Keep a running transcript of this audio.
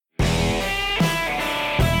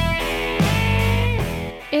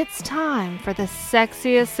time for the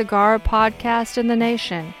sexiest cigar podcast in the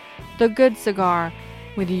nation, The Good Cigar,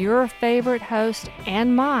 with your favorite host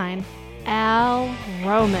and mine, Al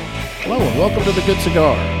Roman. Hello and welcome to The Good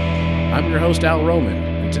Cigar. I'm your host, Al Roman,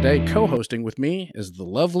 and today co-hosting with me is the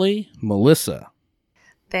lovely Melissa.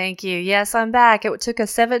 Thank you. Yes, I'm back. It took a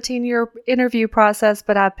 17-year interview process,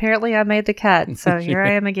 but apparently I made the cut, so here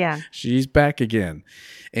I am again. She's back again.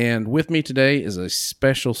 And with me today is a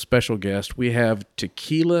special guest. We have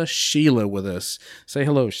Tequila Sheela with us. Say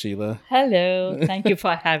hello, Sheela. Hello. Thank you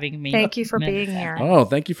for having me. Thank you for being here. Oh,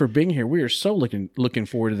 thank you for being here. We are so looking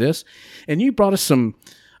forward to this. And you brought us some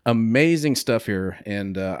amazing stuff here.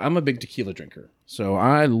 And I'm a big tequila drinker, so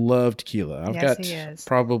I love tequila. I've got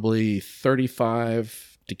probably 35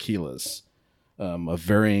 tequilas, of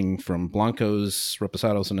varying from blancos,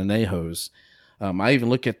 reposados, and anejos. I even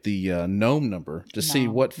look at the gnome number to see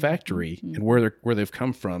what factory and where they've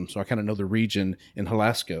come from, so I kind of know the region in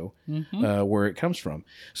Jalisco where it comes from.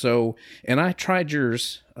 So, and I tried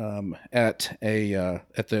yours at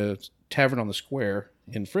the Tavern on the Square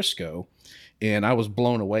in Frisco, and I was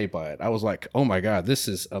blown away by it. I was like, "Oh my God, this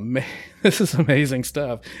is amazing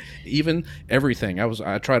stuff!" Even everything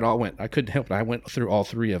I tried all. I couldn't help it. I went through all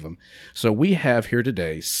three of them. So we have here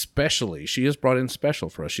today, specially, she has brought in special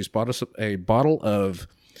for us. She's bought us a bottle of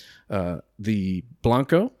the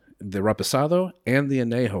Blanco, the Reposado, and the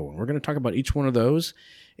Anejo. And we're going to talk about each one of those,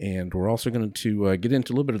 and we're also going to get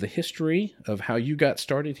into a little bit of the history of how you got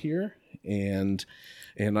started here, and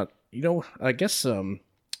I guess.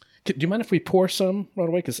 Do you mind if we pour some right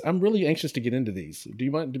away? Because I'm really anxious to get into these. Do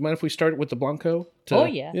you mind if we start with the Blanco? Oh,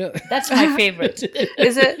 yeah. That's my favorite.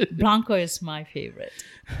 Is it? Blanco is my favorite.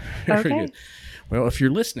 Very good. Well, if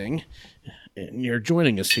you're listening and you're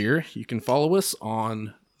joining us here, you can follow us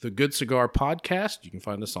on the Good Cigar Podcast. You can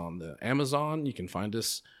find us on the Amazon. You can find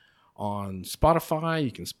us on Spotify.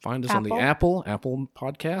 You can find us on the Apple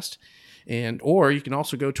Podcast. Or you can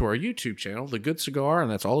also go to our YouTube channel, The Good Cigar,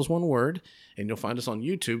 and that's all as one word, and you'll find us on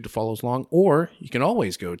YouTube to follow us along. Or you can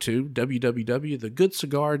always go to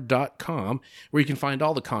www.thegoodcigar.com, where you can find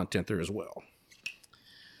all the content there as well.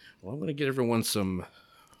 Well, I'm going to get everyone some...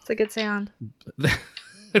 It's a good sound.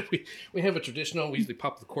 we have a traditional, we usually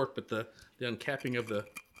pop the cork, but the uncapping of the...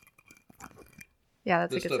 Yeah,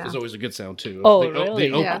 that's a good stuff sound. is always a good sound, too. Oh, really?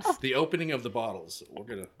 Yes. The opening of the bottles. We're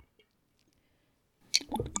going to...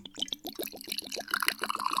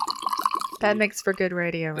 That makes for good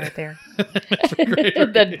radio right there.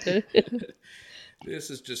 This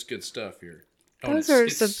is just good stuff here. Those are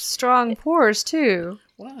some strong pours, too.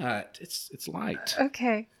 What? It's light.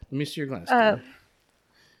 Okay. Let me see your glass. A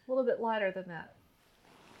little bit lighter than that.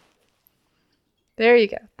 There you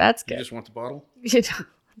go. That's good. You just want the bottle?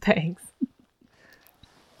 Thanks.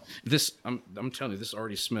 This, I'm telling you, this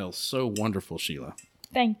already smells so wonderful, Sheela.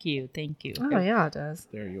 Thank you. Oh, yeah, it does.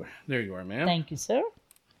 There you are, ma'am. Thank you, sir.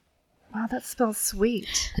 Wow, that smells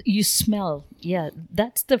sweet. You smell. Yeah,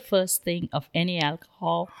 that's the first thing of any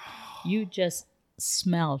alcohol. You just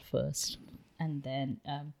smell first. And then...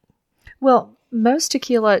 Well, most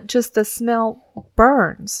tequila, just the smell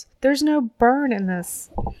burns. There's no burn in this.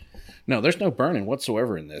 No, there's no burning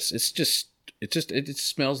whatsoever in this. It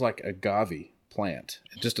smells like agave plant.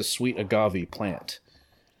 Just a sweet agave plant.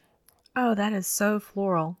 Oh, that is so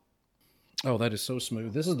floral. Oh, that is so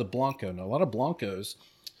smooth. This is the Blanco. Now, a lot of Blancos,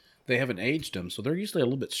 they haven't aged them, so they're usually a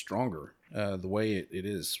little bit stronger the way it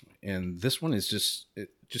is. And this one is just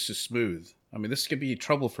as smooth. I mean, this could be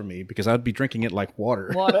trouble for me because I'd be drinking it like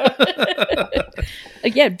water.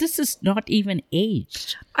 Yeah, this is not even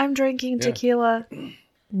aged. I'm drinking tequila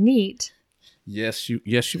neat. Yes, you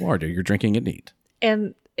are, dear. You're drinking it neat.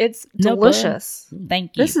 And it's delicious.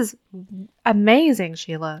 Thank you. This is amazing,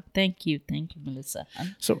 Sheila. Thank you, Melissa.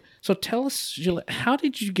 So tell us, Sheila, how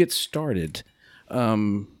did you get started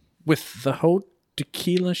with the whole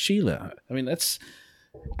Tequila Sheela? I mean,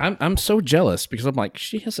 I'm so jealous because I'm like,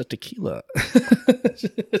 she has a tequila.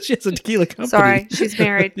 She has a tequila company. Sorry, she's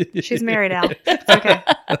married. She's married, Al. It's okay.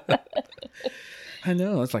 I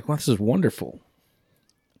know. It's like, wow, this is wonderful.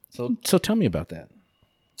 So tell me about that.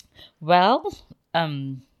 Well,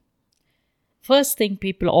 first thing,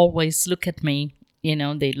 people always look at me.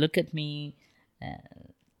 They look at me,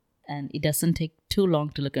 and it doesn't take too long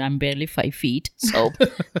to look. I'm barely 5 feet, so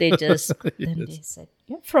they just they said,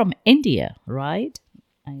 "You're from India, right?"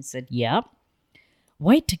 I said, "Yeah."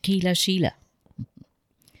 "Why Tequila Sheela?"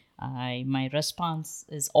 My response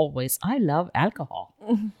is always, "I love alcohol,"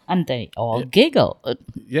 and they all giggle.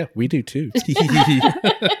 Yeah, we do too.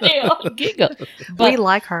 They all giggle. But we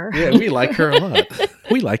like her. Yeah, we like her a lot.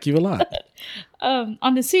 We like you a lot.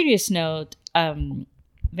 On a serious note,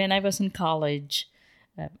 when I was in college,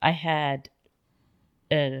 I had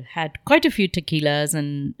quite a few tequilas,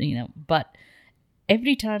 and but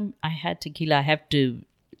every time I had tequila, I have to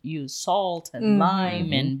use salt and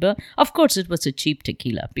lime, and of course it was a cheap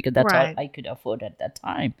tequila because that's all I could afford at that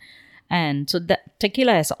time. And so that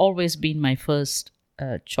tequila has always been my first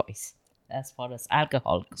choice as far as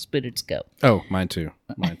alcoholic spirits go. Oh, mine too.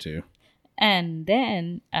 Mine too. And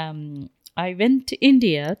then I went to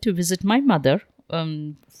India to visit my mother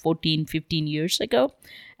 14, 15 years ago.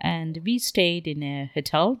 And we stayed in a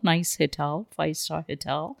hotel, nice hotel, 5-star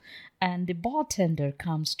hotel. And the bartender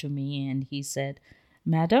comes to me and he said,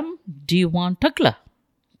 "Madam, do you want tequila?"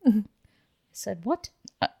 I said, "What?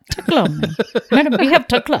 Tequila, ma'am. Madam, we have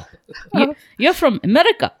tequila. You're from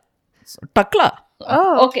America. So, tequila."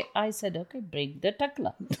 Oh. Okay. I said, "Okay, bring the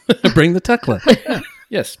tequila." Bring the tequila.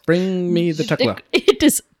 Yes, bring me the tequila. It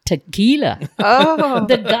is tequila. Oh.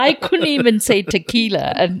 The guy couldn't even say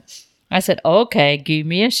tequila. And I said, "Okay, give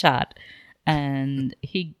me a shot." And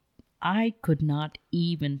I could not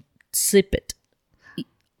even sip it.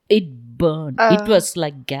 It burned. It was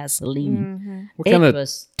like gasoline. What kind of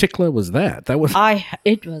tequila was that? That was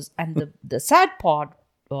It was, and the sad part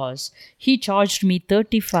was he charged me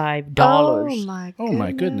 $35. Oh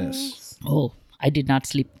my goodness. Oh, I did not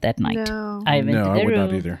sleep that night. No. I went to the I would room,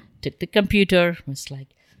 not either. took the computer, was like,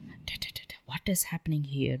 what is happening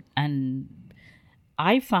here? And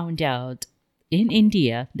I found out in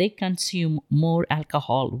India, they consume more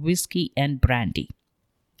alcohol, whiskey, and brandy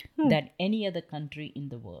than any other country in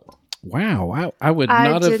the world. Wow. I would I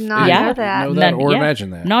not did have not know that. or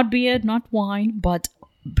imagine that. Not beer, not wine, but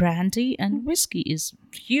brandy and whiskey is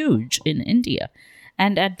huge in India.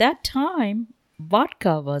 And at that time,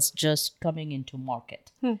 vodka was just coming into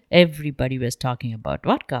market. Everybody was talking about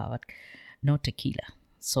vodka, no tequila.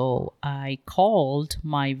 So I called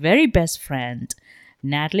my very best friend,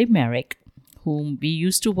 Natalie Merrick, whom we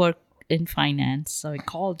used to work in finance. So I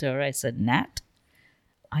called her. I said, "Nat,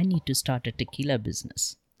 I need to start a tequila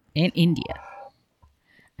business in India."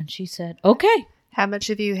 And she said, "Okay." How much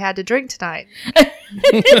have you had to drink tonight?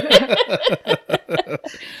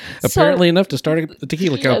 Apparently enough to start a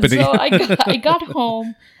tequila company. So I got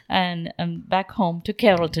home and back home to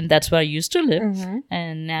Carrollton. That's where I used to live.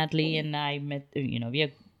 And Natalie and I met,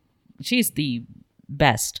 she's the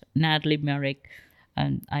best, Natalie Merrick.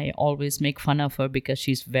 And I always make fun of her because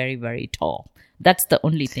she's very, very tall. That's the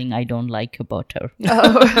only thing I don't like about her.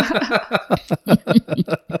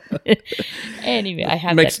 Anyway, I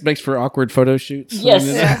have makes for awkward photo shoots. Yes.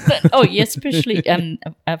 Especially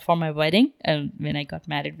for my wedding. When I got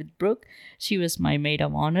married with Brooke, she was my maid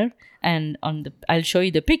of honor. And I'll show you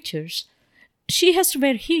the pictures. She has to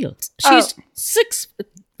wear heels. She's 6.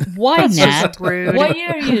 Why, Nat? Rude. Why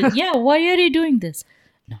are you doing this?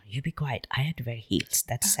 No, you be quiet. I had to wear heels.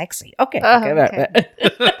 That's sexy. Okay. Okay.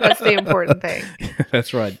 That's the important thing.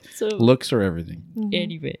 That's right. So, looks are everything.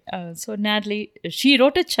 Anyway, so Natalie, she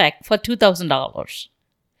wrote a check for $2,000.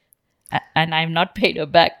 And I'm not paid her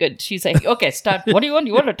back. And she's like, "Okay, start. What do you want?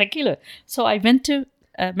 You want a tequila?" So I went to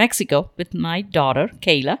Mexico with my daughter,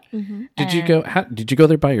 Kayla. Did you go? Did you go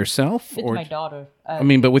there by yourself? With my daughter.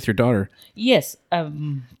 But with your daughter. Yes.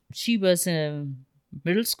 She was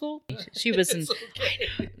middle school. She was in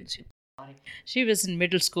she was in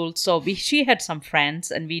middle school. So she had some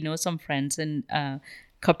friends, and we know some friends in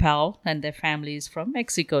Capel, and their family is from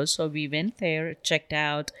Mexico. So we went there, checked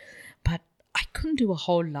out, but I couldn't do a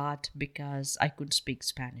whole lot because I couldn't speak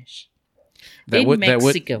Spanish. That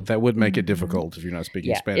would make it difficult if you're not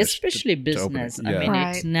speaking Spanish, especially business. Yeah. I mean,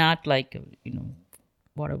 it's not like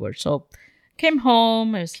whatever. So came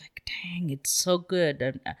home. I was like, "Dang, it's so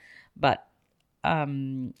good," but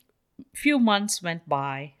few months went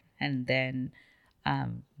by, and then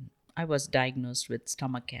I was diagnosed with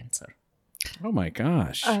stomach cancer. Oh my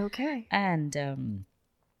gosh! Okay. And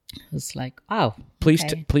it was like, "Wow!"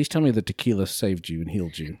 Please tell me the tequila saved you and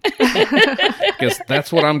healed you, because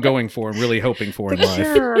that's what I'm going for. I'm really hoping for in life.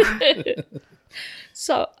 Sure.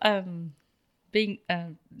 So, being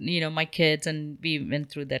my kids, and we went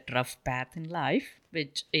through that rough path in life.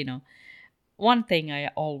 Which one thing I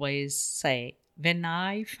always say. When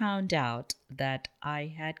I found out that I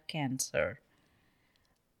had cancer,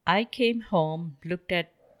 I came home, looked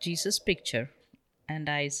at Jesus' picture, and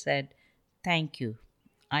I said, "Thank you.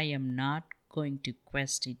 I am not going to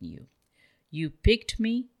question you. You picked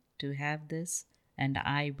me to have this, and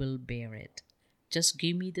I will bear it. Just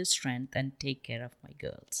give me the strength and take care of my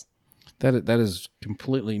girls." That is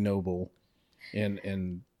completely noble,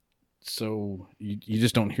 and so you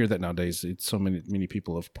just don't hear that nowadays. It's so many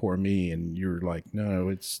people of poor me, and you're like, "No,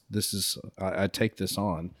 I take this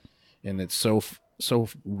on," and it's so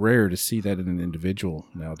rare to see that in an individual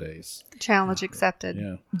nowadays. Challenge accepted.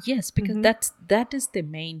 Yeah. Yes, because that is the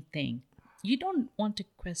main thing. You don't want to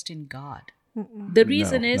question God. The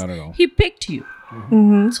reason is not at all. He picked you,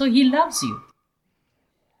 so He loves you.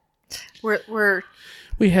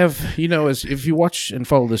 We have, as if you watch and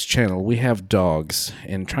follow this channel, we have dogs,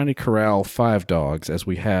 and trying to corral 5 dogs as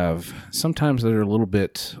we have, sometimes they're a little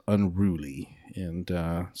bit unruly. And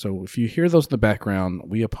so if you hear those in the background,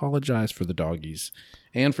 we apologize for the doggies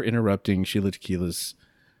and for interrupting Tequila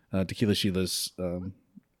Sheela's.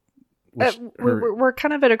 We're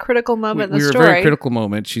kind of at a critical moment in the story. We're at a very critical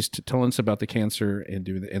moment. She's telling us about the cancer and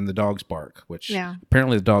the dogs bark, which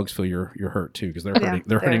apparently the dogs feel you're hurt too, because they're hurting.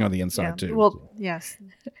 They're hurting on the inside too. Well, yes.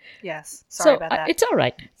 Sorry about that. It's all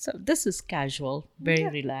right. So this is casual, very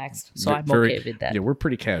relaxed. So I'm okay with that. Yeah, we're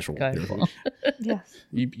pretty casual. Yes.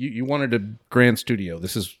 You wanted a grand studio.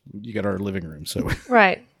 You got our living room, so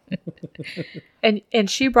right. and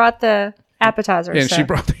she brought the appetizers. And she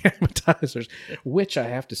brought the appetizers, which I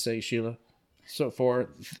have to say, Sheila, so far,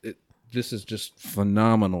 this is just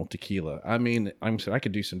phenomenal tequila. I mean, I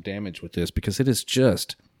could do some damage with this because it is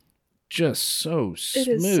just so smooth. It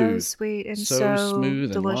is so sweet and so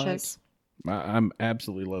smooth delicious. And light. I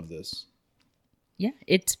absolutely love this. Yeah,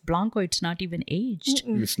 it's Blanco. It's not even aged.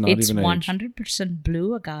 It's not even aged. It's 100%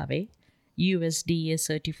 blue agave. USDA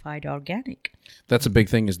certified organic. That's a big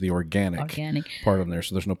thing, is the organic part on there.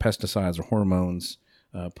 So there's no pesticides or hormones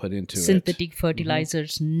put into synthetic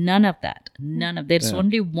fertilizers. None of that. There's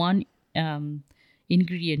only one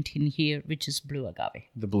ingredient in here, which is blue agave.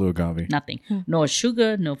 The blue agave. Nothing. No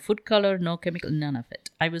sugar, no food color, no chemical, none of it.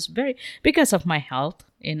 I was because of my health,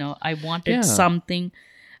 I wanted something.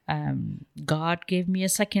 God gave me a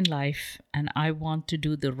second life, and I want to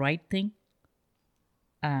do the right thing.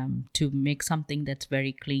 To make something that's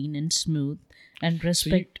very clean and smooth and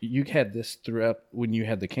respect. So you had this throughout when you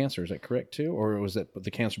had the cancer, is that correct too? Or was that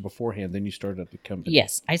the cancer beforehand, then you started the company?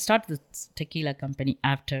 Yes, I started the tequila company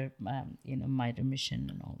after, my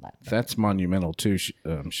remission and all that. That's monumental too,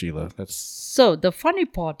 Sheila. So the funny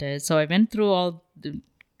part is, I went through all the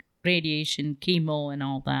radiation, chemo and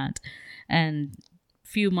all that. And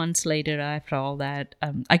few months later, after all that,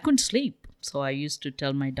 I couldn't sleep. So I used to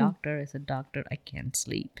tell my doctor, I said, "Doctor, I can't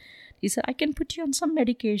sleep." He said, "I can put you on some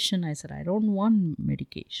medication." I said, "I don't want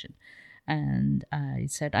medication." And I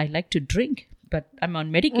said, "I like to drink, but I'm on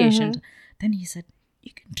medication." Then he said,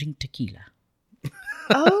 "You can drink tequila."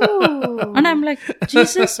 Oh. And I'm like,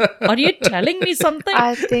 Jesus, are you telling me something?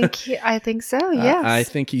 I think so, yes. I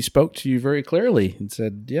think he spoke to you very clearly and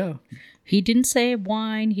said, yeah. He didn't say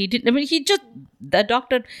wine. The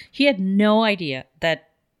doctor, he had no idea that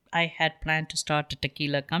I had planned to start a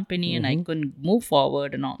tequila company and I couldn't move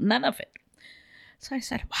forward and all, none of it. So I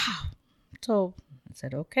said, wow. So I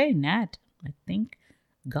said, okay, Nat, I think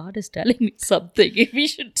God is telling me something. We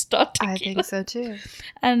should start tequila. I think so too.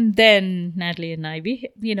 And then Natalie and I,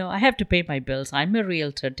 I have to pay my bills. I'm a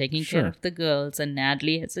realtor taking care of the girls, and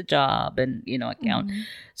Natalie has a job and, account.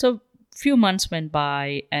 So few months went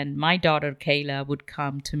by, and my daughter Kayla would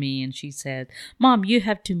come to me and she said, "Mom, you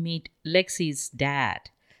have to meet Lexi's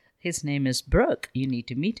dad. His name is Brooke. You need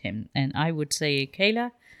to meet him." And I would say,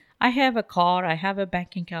 "Kayla, I have a car, I have a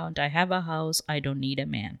bank account, I have a house, I don't need a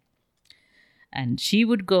man." And she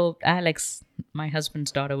would go, Alex, my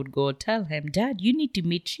husband's daughter, would go tell him, "Dad, you need to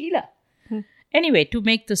meet Sheila." Anyway, to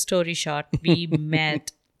make the story short, we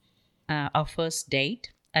met our first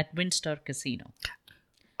date at Windsor Casino.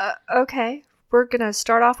 Okay. We're gonna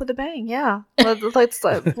start off with a bang. Yeah, let's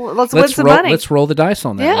win some money. Let's roll the dice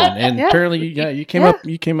on that one. And apparently, you came up,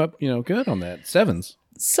 good on that 7s.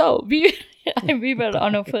 So we were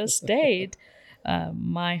on our first date.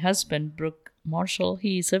 My husband, Brooke Marshall,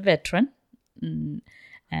 he's a veteran,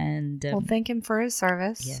 and well, thank him for his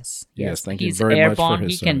service. Yes, thank he's you very airborne. much for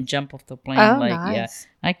his He can jump off the plane. Nice.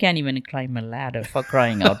 I can't even climb a ladder, for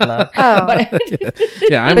crying out loud.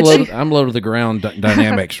 I'm low to the ground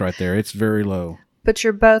dynamics right there. It's very low. But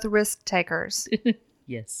you're both risk takers.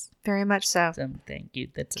 Yes, very much so. Thank you.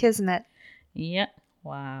 That's kismet. Yeah.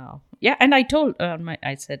 Wow. Yeah, and I told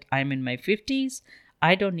I said, I'm in my 50s.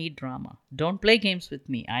 I don't need drama. Don't play games with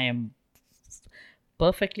me. I am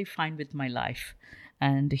perfectly fine with my life.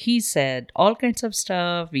 And he said all kinds of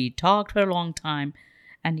stuff. We talked for a long time.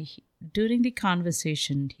 And during the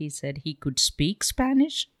conversation, he said he could speak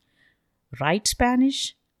Spanish, write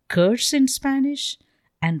Spanish, curse in Spanish,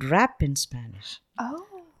 and rap in Spanish.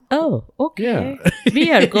 Oh, okay. Yeah.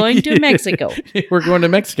 We are going to Mexico. We're going to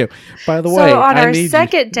Mexico. By the way, so on our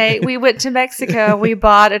second date, we went to Mexico. We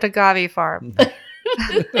bought an agave farm.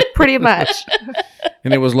 Pretty much.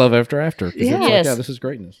 And it was love after. Yes. This is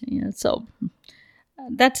greatness. Yeah. So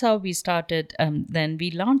That's how we started. Then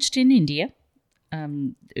we launched in India.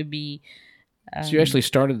 We So you actually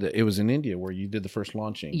started, it was in India where you did the first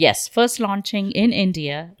launching. Yes, first launching in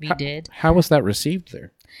India we did. How was that received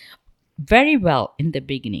there? Very well in the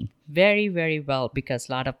beginning. Very, very well, because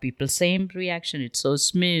a lot of people, same reaction. It's so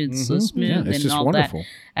smooth, Yeah, it's and just all wonderful. that.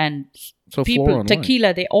 And So people,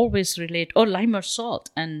 tequila, they always relate, lime or salt.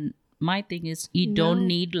 And my thing is, you don't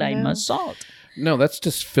need lime or salt. No, that's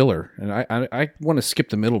just filler. And I want to skip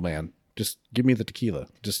the middleman. Just give me the tequila.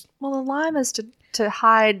 Well, the lime is to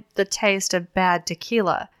hide the taste of bad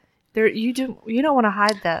tequila. You don't want to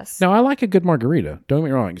hide this. No, I like a good margarita. Don't get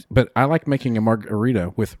me wrong, but I like making a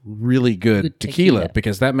margarita with really good tequila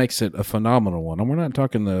because that makes it a phenomenal one. And we're not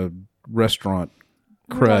talking the restaurant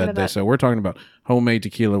crud they say. We're talking about homemade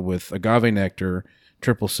tequila with agave nectar,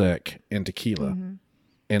 triple sec, and tequila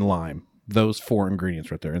and lime. Those 4 ingredients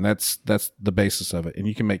right there, and that's the basis of it. And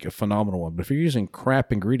you can make a phenomenal one. But if you're using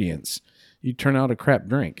crap ingredients, you turn out a crap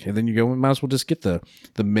drink, and then you go, we might as well just get the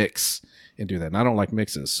mix and do that. And I don't like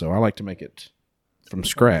mixes, so I like to make it from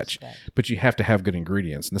scratch. But you have to have good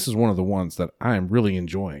ingredients, and this is one of the ones that I am really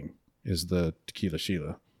enjoying is the Tequila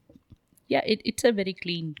Sheela. Yeah, it's a very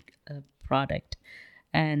clean product,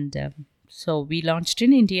 and so we launched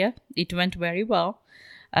in India. It went very well,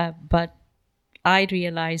 but I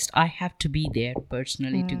realized I have to be there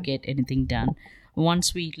personally to get anything done.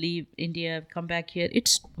 Once we leave India, come back here,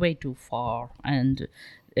 it's way too far. And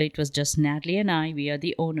it was just Natalie and I. We are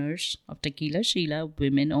the owners of Tequila Sheela,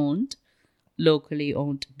 women-owned, locally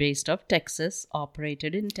owned, based off Texas,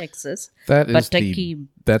 operated in Texas. That's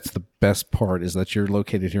the best part is that you're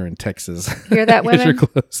located here in Texas. Hear that, women? You're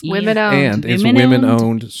close. Women-owned. And it's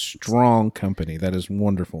women-owned, strong company. That is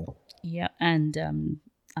wonderful. Yeah, and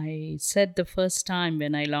I said the first time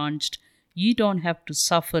when I launched, you don't have to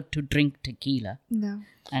suffer to drink tequila. No.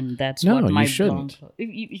 And that's what my you shouldn't.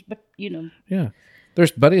 But, Yeah.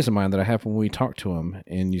 There's buddies of mine that I have when we talk to them,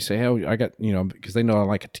 and you say, "Oh, I got," because they know I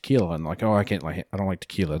like a tequila, and like, "Oh, I don't like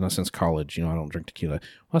tequila." Not since college, I don't drink tequila. Well,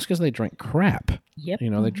 that's because they drink crap. Yep.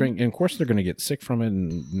 They drink, and of course they're going to get sick from it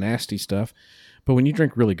and nasty stuff. But when you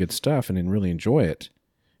drink really good stuff and then really enjoy it,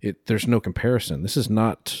 there's no comparison. This is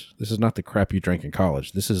not the crap you drank in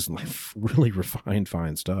college. This is like really refined,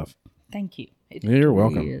 fine stuff. Thank you. You're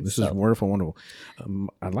welcome. This is wonderful.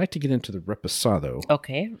 I'd like to get into the reposado.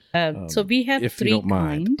 Okay. So we have if 3 you don't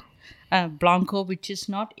mind. Blanco, which is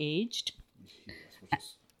not aged.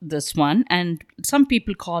 This one. And some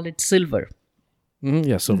people call it silver.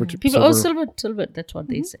 Yeah, silver. Silver. That's what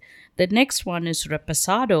they say. The next one is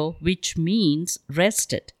reposado, which means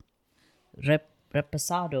rested.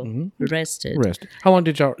 Reposado, rested. How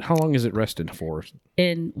long is it rested for?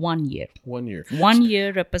 In 1 year. 1 year. 1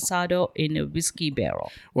 year reposado in a whiskey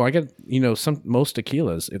barrel. Well, I get most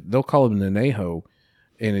tequilas they'll call them an añejo,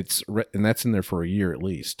 and that's in there for a year at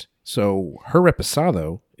least. So her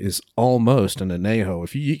reposado is almost an añejo.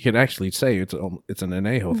 If you could actually say it's an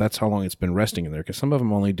añejo, that's how long it's been resting in there. Because some of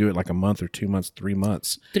them only do it like a month or 2 months, 3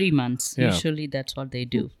 months. 3 months. Yeah. Usually that's what they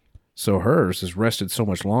do. So hers is rested so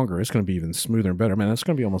much longer, it's going to be even smoother and better. Man, that's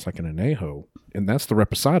going to be almost like an añejo. And that's the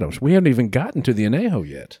reposado. We haven't even gotten to the añejo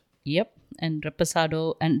yet. Yep. And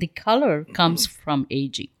reposado, and the color comes from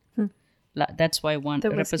aging. That's why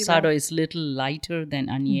reposado is little lighter than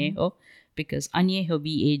añejo, because añejo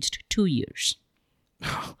we aged 2 years.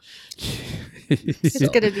 It's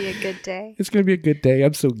going to be a good day. It's going to be a good day.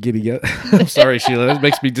 I'm so giddy. I'm sorry, Sheila. That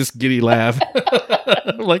makes me just giddy laugh.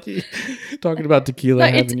 Like talking about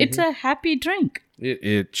tequila. No, it's a happy drink.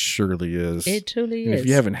 It surely is. It truly is. If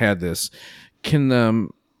you haven't had this, they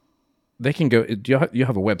can go. You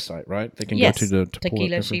have a website, right? They can go to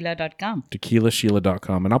tequilasheela.com.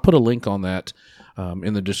 Tequilasheela.com, and I'll put a link on that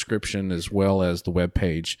in the description as well as the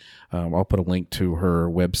webpage. I'll put a link to her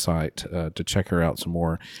website to check her out some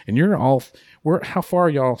more. And how far are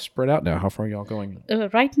y'all spread out now? How far are y'all going?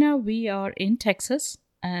 Right now we are in Texas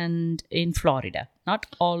and in Florida. Not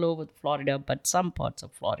all over Florida, but some parts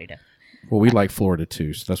of Florida. Well, we like Florida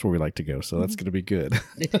too, so that's where we like to go. So that's going to be good.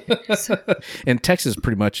 And Texas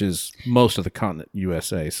pretty much is most of the continent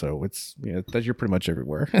USA, so you're pretty much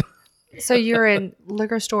everywhere. So you're in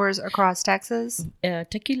liquor stores across Texas?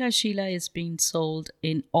 Tequila Sheela is being sold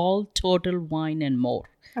in all Total Wine and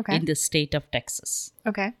More in the state of Texas.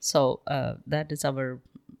 Okay. So that is our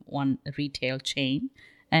one retail chain,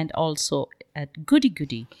 and also at Goody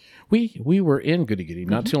Goody. We were in Goody Goody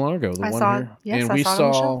not too long ago.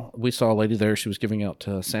 We saw a lady there. She was giving out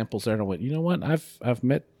samples there, and I went, you know what? I've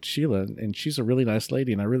met Sheila, and she's a really nice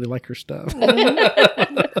lady, and I really like her stuff.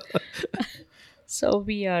 So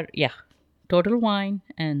we are, Total Wine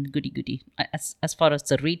and Goody Goody, as far as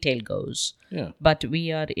the retail goes. Yeah. But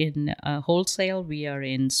we are in wholesale. We are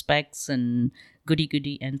in Specs and Goody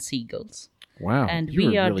Goody and Seagulls. Wow. And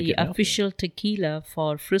we are the official tequila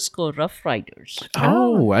for Frisco Rough Riders.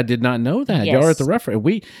 Oh, I did not know that. Yes. Y'all are at the Rough Riders.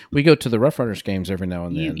 We go to the Rough Riders games every now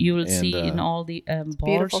and then. You will see in all the bars.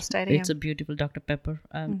 Beautiful stadium. It's a beautiful Dr. Pepper.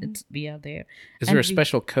 We are there. Is there a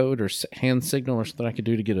special code or hand signal or something I could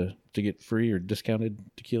do to get free or discounted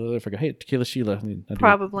tequila? If I go, hey, Tequila Sheela.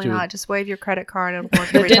 Probably not. Just wave your credit card. It'll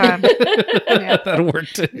work every time. That'll work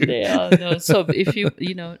too. Yeah, no. So if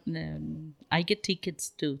I get tickets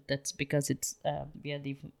too. That's because it's we are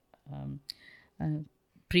the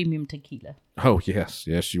premium tequila. Oh yes,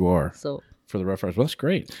 you are. So for the Rough Riders, well, that's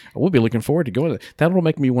great. We'll be looking forward to going. That will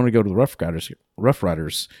make me want to go to the Rough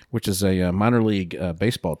Riders, which is a minor league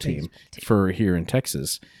baseball team for here in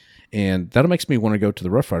Texas. And that makes me want to go to the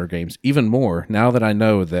Rough Rider games even more now that I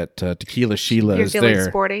know that Tequila Sheela is there. You're feeling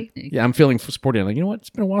sporty? Yeah, I'm feeling sporty. I'm like, you know what? It's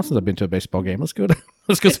been a while since I've been to a baseball game. Let's go to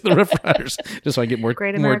the Rough Riders just so I get more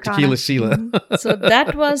Tequila Sheela. Mm-hmm. So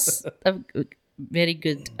that was a very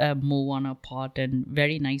good move on our part and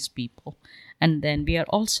very nice people. And then we are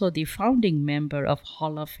also the founding member of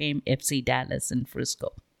Hall of Fame FC Dallas in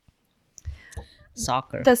Frisco.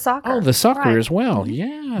 Soccer. The soccer. Oh, the soccer right. as well. Yeah.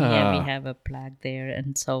 Yeah, we have a plaque there,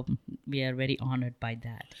 and so we are very honored by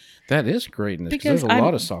that. That is greatness because there's a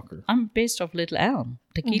lot of soccer. I'm based off Little Elm.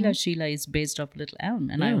 Tequila Sheela is based off Little Elm,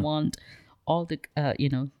 and I want all the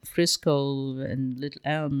Frisco and Little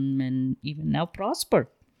Elm and even now Prosper.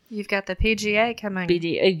 You've got the PGA coming.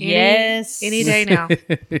 Yes. Any day now.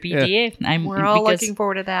 PGA. We're all looking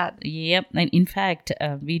forward to that. Yep. And in fact,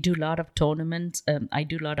 we do a lot of tournaments. I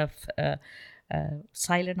do a lot of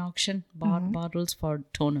silent auction bottles for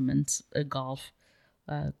tournaments, golf.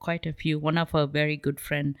 Quite a few. One of our very good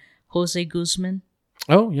friend, Jose Guzman.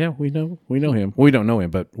 Oh, yeah. We know him. We don't know him,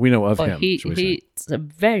 but we know of him. He's a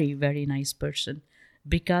very, very nice person.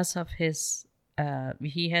 Because of his...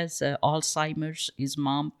 he has Alzheimer's. His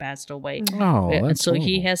mom passed away. Oh, that's so horrible.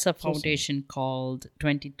 he has a foundation called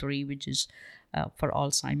 23, which is for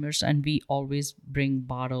Alzheimer's, and we always bring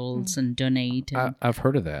bottles and donate. And, I've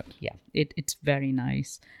heard of that. Yeah, it's very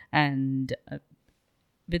nice. And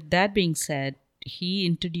with that being said, he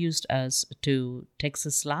introduced us to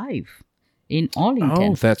Texas Live in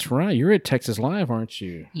Arlington. Oh, that's right. You're at Texas Live, aren't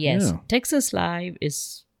you? Yes, Yeah. Texas Live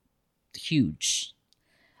is huge.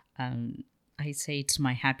 I say it's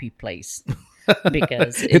my happy place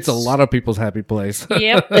because it's a lot of people's happy place.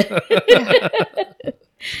 Yep.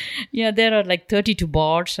 Yeah, there are like 32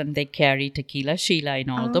 bars and they carry Tequila Sheela in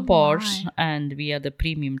all the bars, and we are the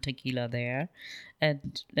premium tequila there.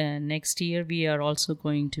 And next year we are also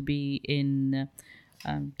going to be in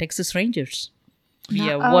Texas Rangers. We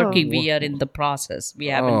are working. We are in the process. We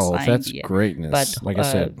haven't signed that's yet. greatness. But like I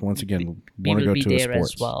said, once again, we want to will go be to a there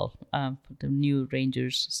sports as well for the new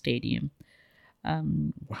Rangers Stadium.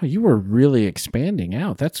 Wow, you were really expanding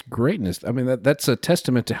out. That's greatness. I mean, that's a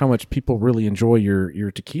testament to how much people really enjoy your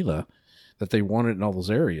tequila, that they want it in all those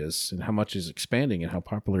areas, and how much is expanding and how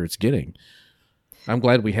popular it's getting. I'm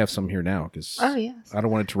glad we have some here now because I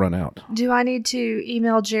don't want it to run out. Do I need to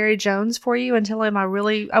email Jerry Jones for you and tell him I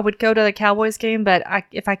would go to the Cowboys game, but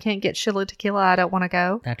if I can't get Sheela tequila, I don't want to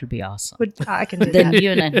go? That would be awesome. I can do then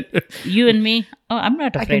that. you and me. Oh, I'm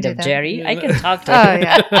not afraid of that. Jerry. I can talk to him.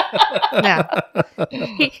 Oh, yeah.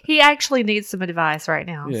 He actually needs some advice right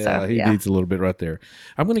now. Yeah, so, he needs a little bit right there.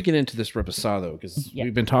 I'm going to get into this reposado because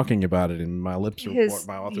we've been talking about it and my lips are my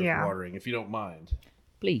mouth is watering, if you don't mind.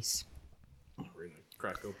 Please.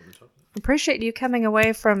 Crack open the top. Appreciate you coming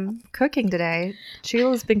away from cooking today.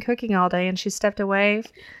 Sheila's been cooking all day and she stepped away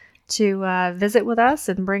to visit with us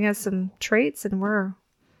and bring us some treats, and we're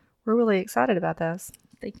really excited about this.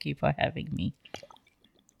 Thank you for having me.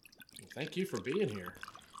 Thank you for being here.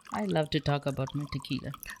 I love to talk about my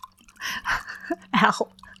tequila.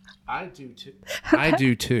 Al. I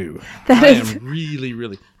do too. I am really,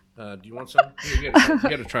 really. Do you want some? You got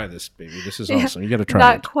to try this, baby. This is awesome. You got to try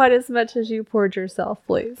Not it. quite as much as you poured yourself,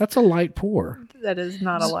 please. That's a light pour. That is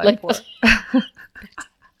not a light pour.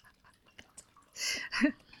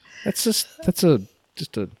 That's just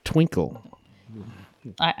a twinkle.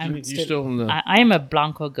 I'm still in the... I'm a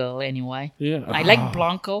Blanco girl anyway. Yeah. I like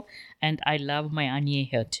Blanco, and I love my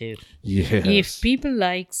añejo too. Yes. If people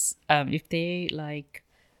likes, if they like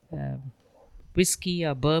whiskey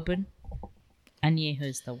or bourbon, añejo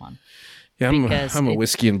is the one. Yeah, I'm a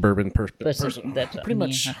whiskey and bourbon person. That's pretty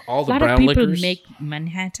much añejo. all the a lot brown of people liquors. make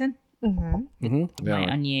Manhattan, Mm-hmm. my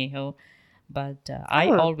añejo, but I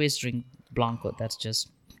always drink Blanco. That's just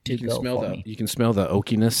to go for me. You can smell the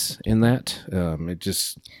oakiness in that. It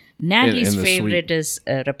just Natalie's favorite is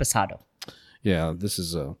reposado. Yeah, this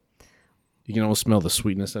is you can almost smell the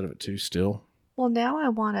sweetness out of it too. Still. Well, now I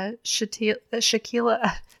want a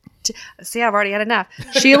Tequila. See, I've already had enough.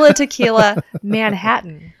 Sheela Tequila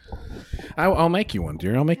Manhattan. I'll make you one,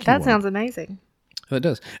 dear. I'll make you one. That one. sounds amazing. It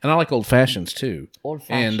does. And I like old fashions too. Old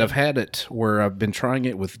fashioned. And I've had it where I've been trying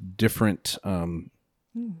it with different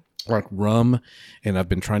like rum, and I've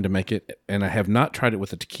been trying to make it, and I have not tried it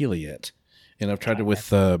with a tequila yet. And I've tried it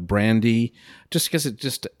with brandy, just because it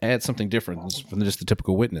just adds something different than just the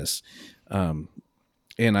typical witness.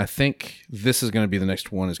 And I think this is going to be the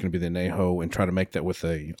next one. Is going to be the Añejo, and try to make that with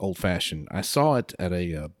a old fashioned. I saw it at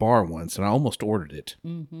a bar once, and I almost ordered it.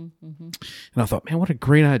 And I thought, man, what a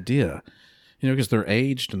great idea! You know, because they're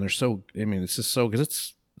aged and they're so. I mean, it's just so because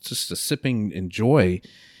it's just a sipping enjoy,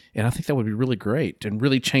 and I think that would be really great and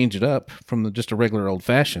really change it up from just a regular old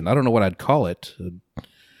fashioned. I don't know what I'd call it.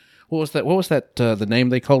 What was that? What was that? The name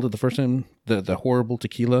they called it the first time? The horrible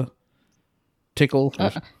tequila, tickle,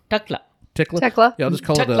 Tekla. Tekla. Yeah, I'll just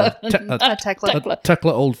call it a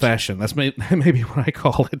Tekla old fashioned. That's maybe what I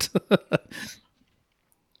call it.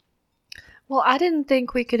 Well, I didn't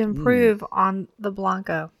think we could improve on the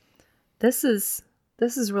Blanco. This is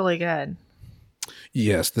really good.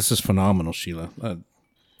 Yes, this is phenomenal, Sheila.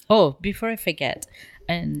 Before I forget,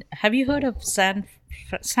 and have you heard of San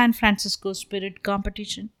Francisco Spirit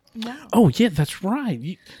Competition? No. Oh yeah, that's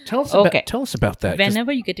right. Tell us about that.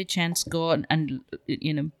 Whenever you get a chance, go on and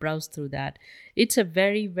browse through that. It's a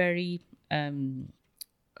very, very how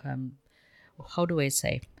do I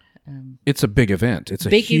say? It's a big event. It's a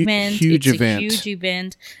big event. Huge it's event. A huge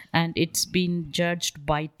event, and it's been judged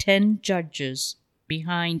by 10 judges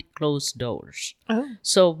behind closed doors. Oh.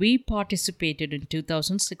 So we participated in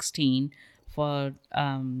 2016 for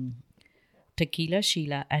Tequila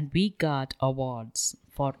Sheela, and we got awards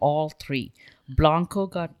for all three. Blanco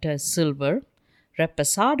got silver.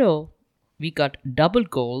 Reposado, we got double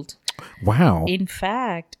gold. Wow. In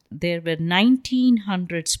fact, there were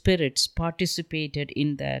 1,900 spirits participated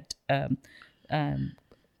in that.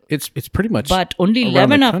 It's pretty much. But only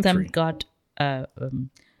 11 of them got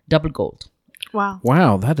double gold.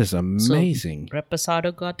 Wow, that is amazing. So,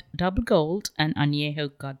 Reposado got double gold and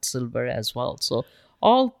Añejo got silver as well. So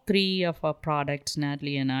all three of our products,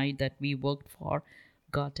 Natalie and I, that we worked for,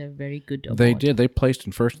 got a very good award. They did. They placed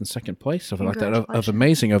in first and second place, something like that. Of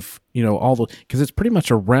amazing, all the, because it's pretty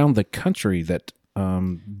much around the country that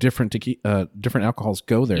different alcohols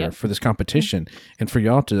go there for this competition, and for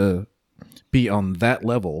y'all to be on that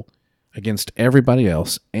level against everybody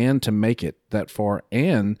else and to make it that far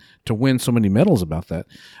and to win so many medals about that.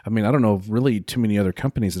 I mean, I don't know of really too many other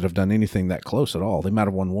companies that have done anything that close at all. They might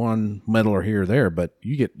have won one medal or here or there, but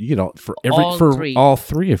you get all for all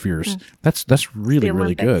three of yours. That's really,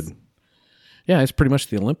 really good. Yeah, it's pretty much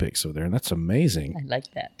the Olympics over there, and that's amazing. I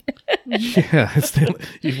like that. Yeah,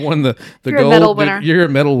 you've won the you're gold. A medal winner. You're a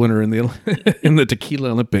medal winner in the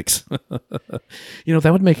Tequila Olympics.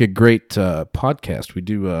 That would make a great podcast. We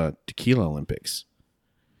do Tequila Olympics,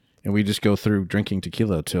 and we just go through drinking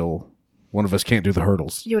tequila till one of us can't do the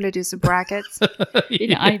hurdles. You want to do some brackets?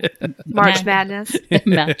 March Madness.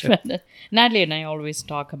 March Madness. Natalie and I always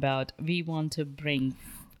talk about we want to bring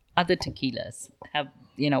other tequilas, have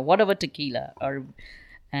whatever tequila,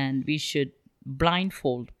 and we should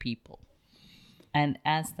blindfold people and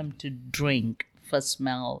ask them to drink for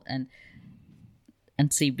smell and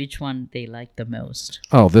see which one they like the most.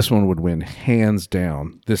 Oh, this one would win hands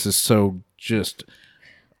down. This is so just.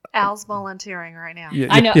 Al's volunteering right now.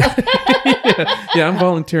 I know. Yeah, I'm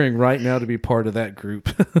volunteering right now to be part of that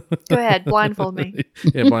group. Go ahead, blindfold me.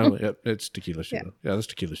 Yeah, blindfold. Yeah, it's Tequila Sheela. Yeah, that's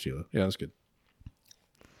Tequila Sheela. Yeah, that's good.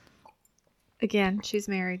 Again, she's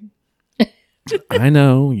married. I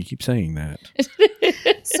know. You keep saying that.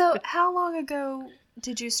 So how long ago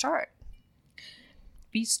did you start?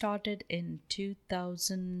 We started in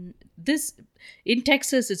 2000. In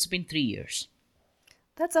Texas, it's been 3 years.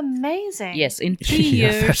 That's amazing. Yes, in 3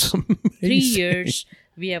 years. That's amazing. 3 years,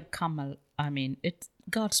 we have come. It's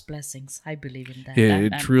God's blessings. I believe in that.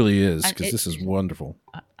 It truly is, because this is wonderful.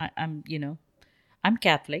 I'm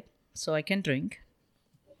Catholic, so I can drink.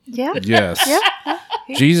 Yeah. Yes. Yeah.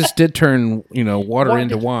 Jesus did turn, water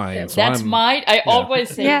into wine. So that's mine. I always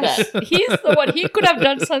say that. He's the one. He could have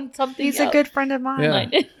done something. He's a good friend of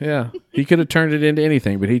mine. Yeah. He could have turned it into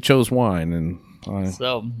anything, but he chose wine, and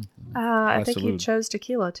I think he chose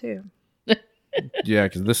tequila too. Yeah,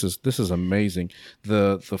 because this is amazing.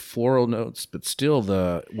 The floral notes, but still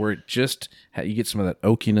where it just you get some of that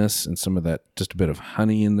oakiness and some of that just a bit of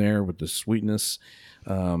honey in there with the sweetness,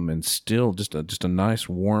 and still just a nice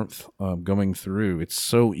warmth going through. It's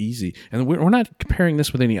so easy, and we're not comparing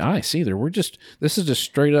this with any ice either. This is just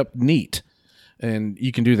straight up neat. And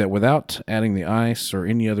you can do that without adding the ice or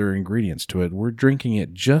any other ingredients to it. We're drinking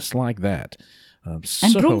it just like that. And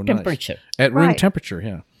room temperature. At room temperature,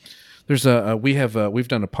 yeah. There's we've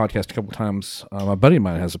done a podcast a couple times. A buddy of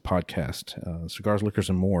mine has a podcast, Cigars, Liquors,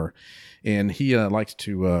 and More, and he likes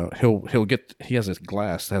to he has a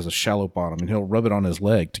glass that has a shallow bottom, and he'll rub it on his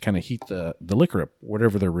leg to kind of heat the liquor up,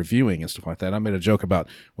 whatever they're reviewing and stuff like that. I made a joke about,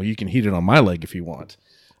 well, you can heat it on my leg if you want.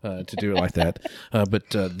 To do it like that, but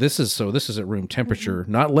this is at room temperature,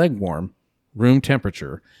 not leg warm, room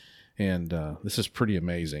temperature, and this is pretty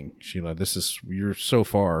amazing, Sheila. This is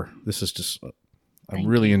just I'm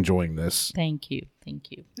really enjoying this. Thank you.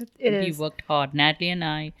 We worked hard. Natalie and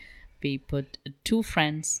I, we put 2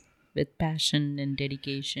 friends with passion and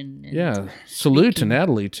dedication. And salute to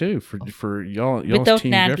Natalie too for y'all. Without team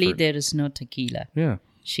Natalie, effort. there is no Tequila. Yeah.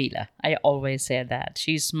 Sheila. I always say that.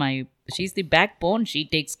 She's the backbone. She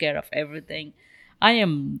takes care of everything. I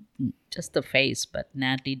am just the face, but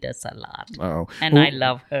Natalie does a lot. And I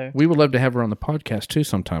love her. We would love to have her on the podcast too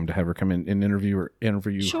sometime, to have her come in and interview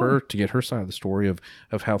her to get her side of the story of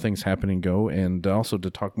how things happen and go, and also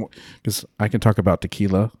to talk more, because I can talk about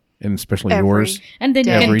tequila. And especially yours. And then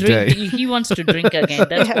every you can drink. He wants to drink again.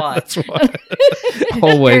 That's why. That's why.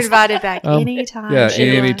 Always. You're invited back anytime. Yeah,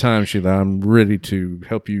 anytime, Sheila. I'm ready to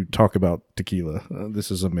help you talk about tequila.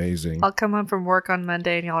 This is amazing. I'll come home from work on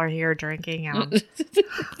Monday and y'all are here drinking.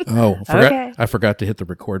 I forgot to hit the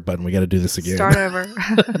record button. We got to do this again. Start over.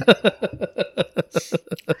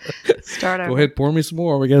 Go ahead, pour me some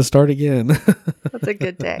more. We got to start again. That's a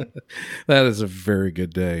good day. That is a very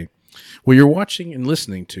good day. Well, you're watching and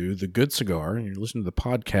listening to The Good Cigar, and you're listening to the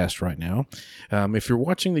podcast right now. If you're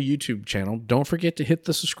watching the YouTube channel, don't forget to hit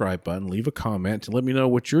the subscribe button, leave a comment, and let me know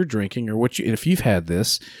what you're drinking, or if you've had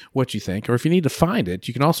this, what you think. Or if you need to find it,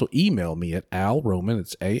 you can also email me at alroman,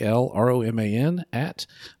 it's ALROMAN, at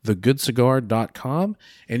thegoodcigar.com.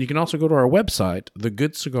 And you can also go to our website,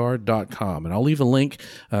 thegoodcigar.com. And I'll leave a link,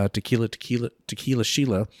 Tequila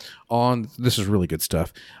Sheela, this is really good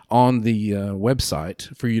stuff, on the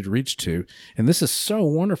website for you to reach to. And this is so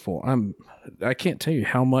wonderful. I can't tell you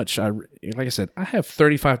how much like I said, I have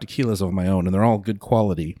 35 tequilas of my own, and they're all good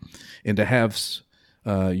quality. And to have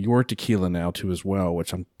your tequila now too as well,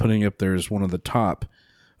 which I'm putting up there as one of the top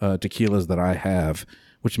tequilas that I have,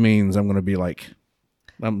 which means I'm going to be like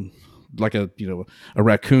a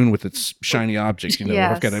raccoon with its shiny object.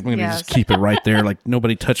 Yes, I'm going to just keep it right there, like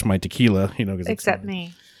nobody touched my tequila. Except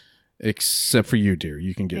me. Except for you, dear.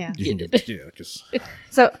 You can get.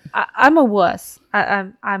 So I'm a wuss.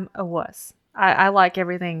 I'm a wuss. I like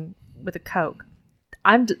everything with a Coke.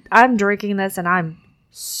 I'm drinking this and I'm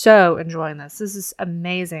so enjoying this. This is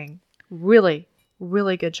amazing. Really,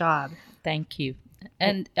 really good job. Thank you.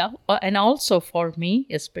 And also for me,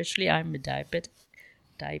 especially, I'm a diabetic.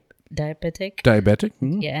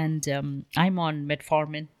 Mm-hmm. Yeah, and I'm on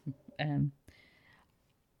metformin.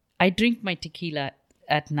 I drink my tequila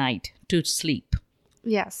at night to sleep.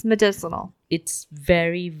 Yes, medicinal. It's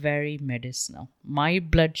very, very medicinal. My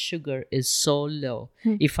blood sugar is so low.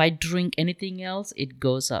 If I drink anything else, it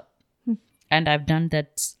goes up. And I've done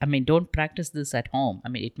that. Don't practice this at home.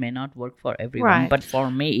 It may not work for everyone, but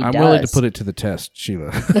for me, it does. I'm willing to put it to the test,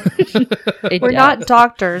 Sheila. We're not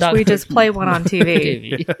doctors. We just play one on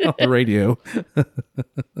TV. On the radio.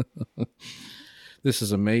 This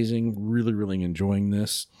is amazing. Really, really enjoying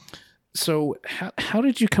this. So how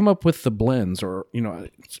did you come up with the blends? Or, I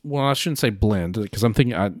shouldn't say blend, because I'm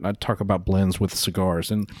thinking I'd talk about blends with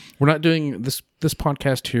cigars. And we're not doing this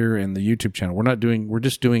podcast here and the YouTube channel. We're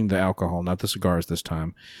just doing the alcohol, not the cigars this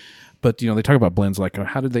time. But, they talk about blends, like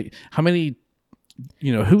how many,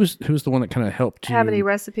 who was the one that kind of helped you? How many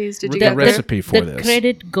recipes did you get get recipe for the this?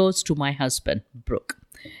 Credit goes to my husband, Brooke.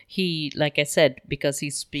 He, like I said, because he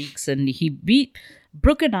speaks and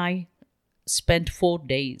Brooke and I spent 4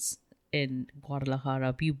 days in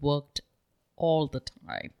Guadalajara. We worked all the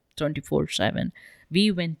time, 24/7.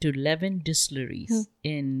 We went to 11 distilleries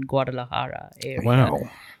in Guadalajara area. Wow.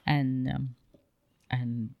 And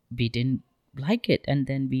we didn't like it. And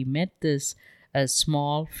then we met this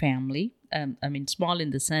small family. Small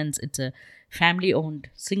in the sense it's a family-owned,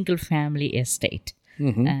 single-family estate.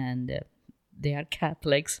 Mm-hmm. And they are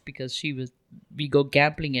Catholics, because we go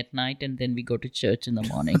gambling at night and then we go to church in the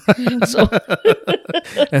morning. So,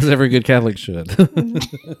 as every good Catholic should.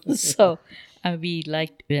 So we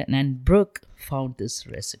liked, and Brooke found this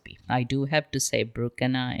recipe. I do have to say, Brooke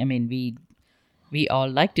and I mean, we all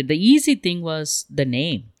liked it. The easy thing was the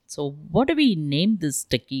name. So what do we name this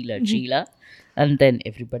Tequila Sheela? And then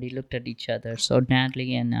everybody looked at each other. So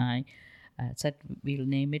Natalie and I said, we'll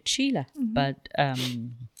name it Sheela. But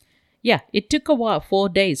it took a while, 4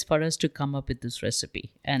 days for us to come up with this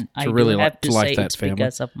recipe. And I really have to say it's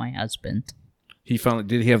because of my husband.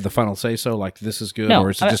 Did he have the final say so? Like, this is good, or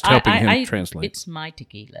is it just helping him translate? It's my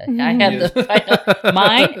tequila. I have the final,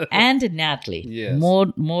 mine and Natalie. Yes.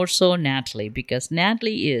 More so Natalie, because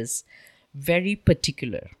Natalie is very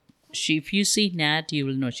particular. If you see Nat, you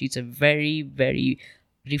will know she's a very, very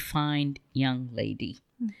refined young lady,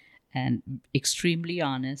 and extremely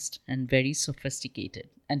honest and very sophisticated.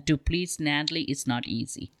 And to please Natalie is not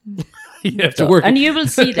easy. You have to work. And you will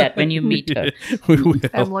see that when you meet her.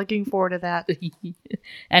 I'm looking forward to that.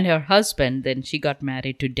 And her husband, then she got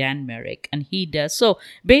married to Dan Merrick, and he does. So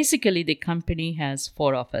basically the company has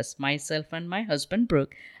 4 of us, myself and my husband,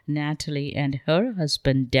 Brooke, Natalie, and her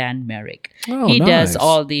husband, Dan Merrick. Oh, he nice. does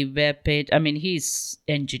all the web page. I mean, he's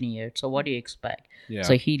engineered. So what do you expect? Yeah.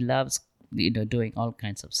 So he loves, doing all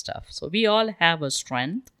kinds of stuff. So we all have a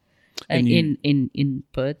strength And in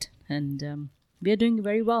Perth, and we are doing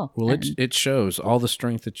very well. Well, it shows all the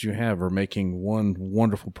strength that you have are making one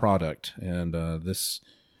wonderful product, and this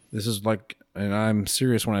is like, and I'm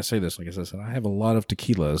serious when I say this. Like I said, I have a lot of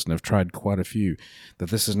tequilas, and I've tried quite a few. That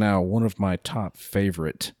this is now one of my top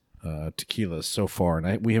favorite tequilas so far,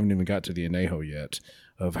 and we haven't even got to the Añejo yet.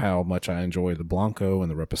 Of how much I enjoy the Blanco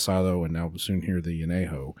and the Reposado, and now soon here the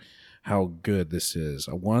Añejo. How good this is.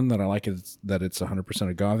 One that I like is that it's 100%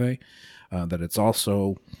 agave, that it's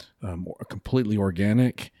also completely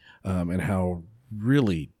organic, and how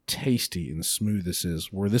really tasty and smooth this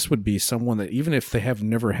is. Where this would be someone that even if they have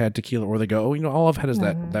never had tequila, or they go, all I've had is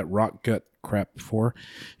that rock gut crap before.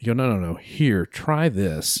 You go, no. Here, try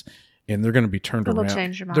this. And they're going to be turned It'll around.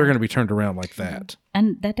 Change your mind. They're going to be turned around like that.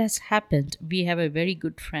 And that has happened. We have a very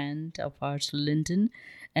good friend of ours, Lyndon,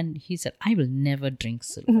 and he said, I will never drink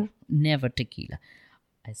silver, never tequila.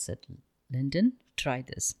 I said, Lyndon, try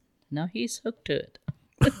this. Now he's hooked to it.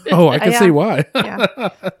 Oh, I can see why. Yeah.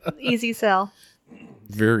 Easy sell.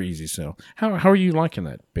 Very easy sell. How are you liking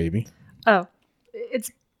that, baby? Oh,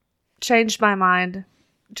 it's changed my mind,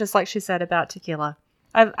 just like she said about tequila.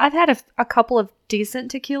 I've had a couple of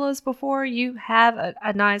decent tequilas before. You have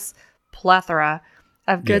a nice plethora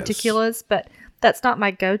of good tequilas, but that's not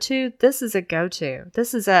my go-to. This is a go-to.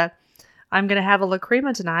 This is I'm going to have a La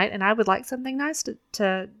Crema tonight, and I would like something nice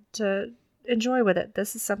to enjoy with it.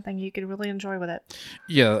 This is something you can really enjoy with it.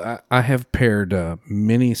 Yeah, I have paired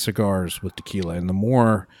many cigars with tequila, and the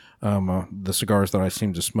more the cigars that I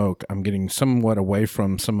seem to smoke, I'm getting somewhat away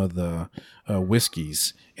from some of the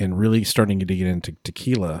whiskeys and really starting to get into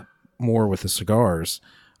tequila more with the cigars,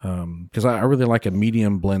 because I really like a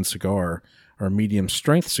medium blend cigar or a medium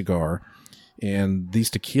strength cigar, and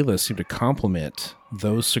these tequilas seem to complement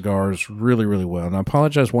those cigars really, really well. And I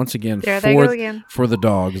apologize once again for the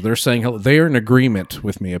dogs. They're saying hello. They are in agreement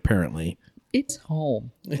with me, apparently. It's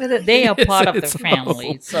home. They are part of the family,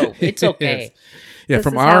 home. So it's okay. Yes. Yeah, this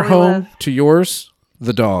from our home to yours,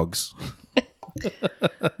 the dogs.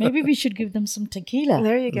 Maybe we should give them some tequila.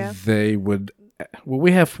 There you go. They would. Well,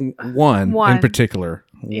 we have one in particular.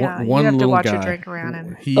 Yeah, one you have little to watch guy. Your drink around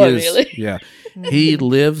him. Really? Yeah. He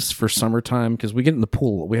lives for summertime because we get in the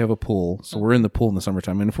pool. We have a pool, so we're in the pool in the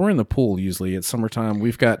summertime. And if we're in the pool, usually it's summertime.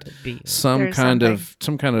 We've got some kind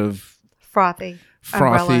of frothy.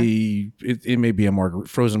 It may be a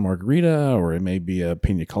frozen margarita, or it may be a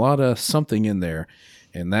pina colada, something in there,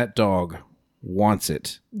 and that dog wants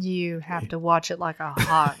it. You have to watch it like a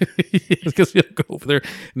hawk. Because you'll go over there.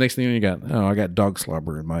 Next thing you got, I got dog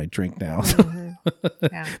slobber in my drink now. Mm-hmm.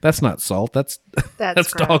 Yeah. That's not salt. That's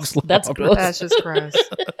dog slobber. That's gross. That's just gross.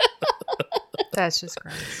 That's just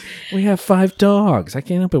gross. We have 5 dogs. I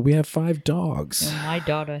can't help it. We have 5 dogs. And my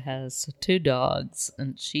daughter has 2 dogs,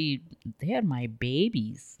 and they are my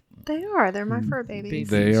babies. They are. They're my fur babies.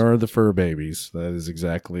 They are the fur babies. That is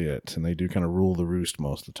exactly it. And they do kind of rule the roost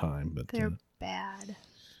most of the time. But they're bad.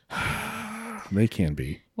 They can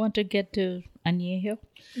be. Want to get to Añejo?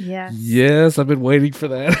 Yes. Yes, I've been waiting for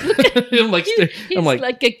that. I'm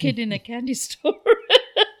like a kid in a candy store.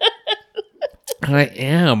 I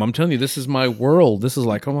am. I'm telling you, this is my world. This is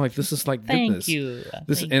like, this is like goodness. Thank you.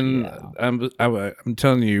 I'm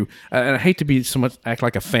telling you, and I hate to be act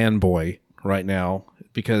like a fanboy right now,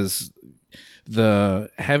 because the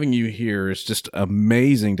having you here is just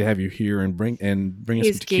amazing to have you here and bring us some tequila.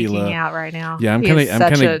 He's geeking out right now. Yeah, I'm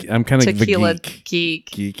kind of tequila the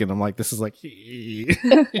geek, and I'm like, this is like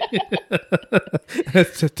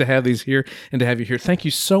to have these here and to have you here. Thank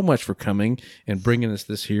you so much for coming and bringing us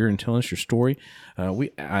this here and telling us your story.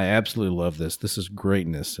 I absolutely love this. This is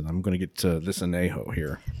greatness, and I'm going to get to this anejo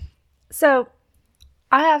here. So,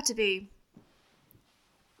 I have to be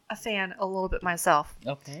a fan a little bit myself.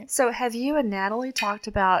 Okay. So have you and Natalie talked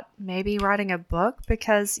about maybe writing a book?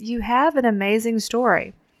 Because you have an amazing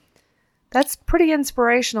story. That's pretty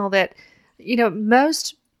inspirational that,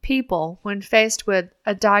 most people, when faced with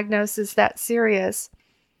a diagnosis that serious,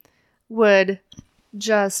 would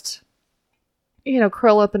just,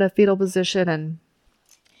 curl up in a fetal position and...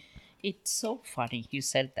 It's so funny you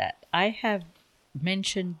said that. I have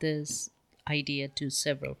mentioned this idea to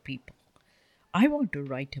several people. I want to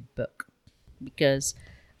write a book because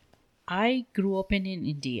I grew up in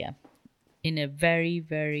India in a very,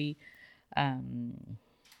 very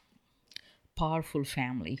powerful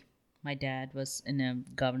family. My dad was in a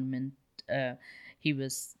government. He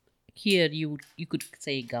was here. You could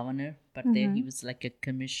say governor, but there he was like a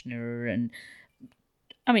commissioner, and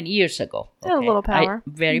years ago. Okay. A little power.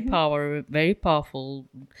 Very powerful.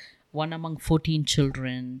 One among 14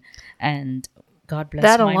 children, and God bless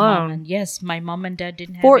that my alone. mom. And yes, my mom and dad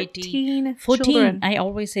didn't have 14 children. I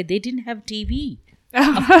always say they didn't have TV.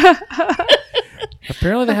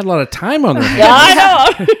 Apparently they had a lot of time on their hands. I know.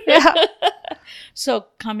 Yeah. So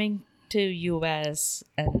coming to US,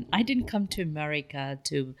 and I didn't come to America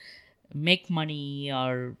to make money,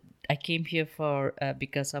 or I came here for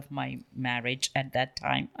because of my marriage. At that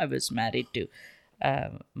time, I was married to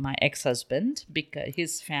my ex-husband because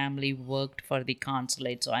his family worked for the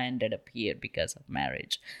consulate, so I ended up here because of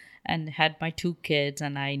marriage, and had my 2 kids,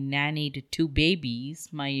 and I nannied 2 babies,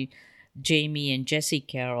 my Jamie and Jessie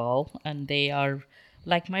Carroll, and they are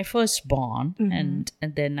like my firstborn, and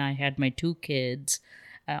then I had my 2 kids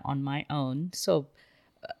on my own. So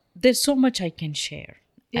there's so much I can share.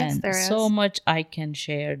 Yes, and there is. So much I can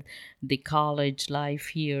share the college life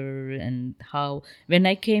here, and how when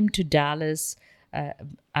I came to Dallas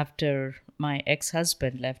after my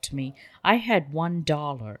ex-husband left me, I had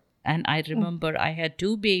 $1, and I remember I had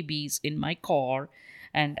 2 babies in my car,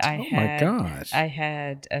 and I had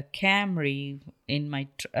a Camry in my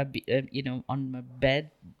on my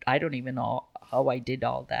bed. I don't even know how I did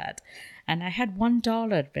all that. And I had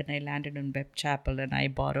 $1 when I landed in Webb Chapel, and I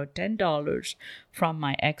borrowed $10 from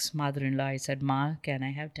my ex-mother-in-law. I said, "Ma, can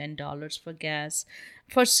I have $10 for gas?"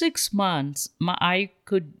 For 6 months, I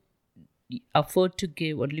could afford to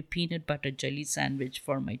give only peanut butter jelly sandwich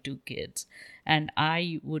for my 2 kids, and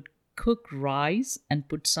I would cook rice and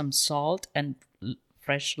put some salt and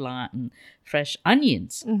fresh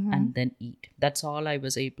onions and then eat. That's all I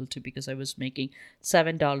was able to, because I was making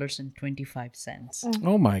 $7.25.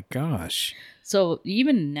 Oh my gosh. So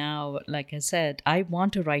even now, like I said, I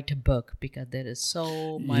want to write a book because there is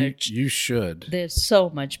so much. You should. There's so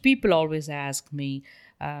much. People always ask me,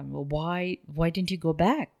 why didn't you go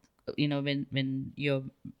back? When you're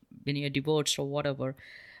divorced or whatever.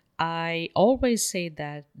 I always say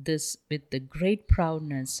that this with the great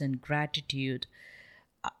proudness and gratitude.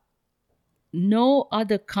 No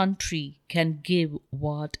other country can give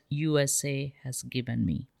what USA has given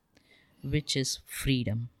me, which is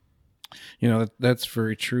freedom. That's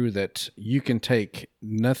very true, that you can take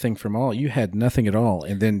nothing from all. You had nothing at all,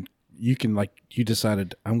 and then you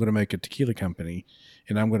decided, I'm going to make a tequila company,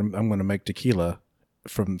 and I'm going to make tequila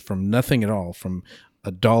from nothing at all, from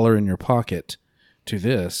 $1 in your pocket to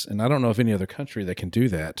this. And I don't know of any other country that can do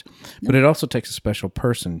that. No. But it also takes a special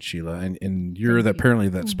person, Sheila, and you're apparently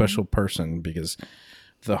that special person, because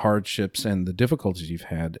the hardships and the difficulties you've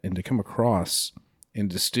had, and to come across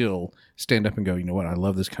and to still stand up and go, you know what, I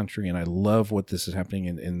love this country and I love what this is happening,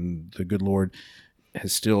 and the good Lord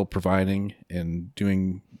is still providing and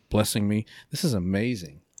blessing me. This is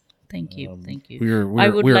amazing. Thank you. Thank you.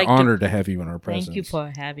 We're honored to have you in our presence. Thank you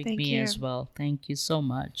for having me as well. Thank you so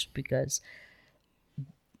much, because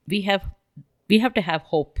we have to have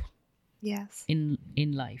hope. Yes. In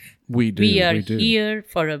life. We do. We are here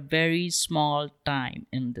for a very small time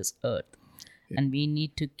in this earth. Yeah. And we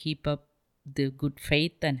need to keep up the good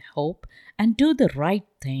faith and hope and do the right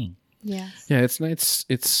thing. Yes. Yeah,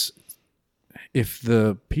 it's if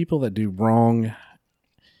the people that do wrong,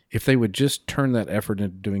 if they would just turn that effort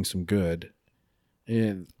into doing some good,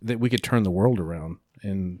 that we could turn the world around.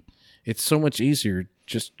 And it's so much easier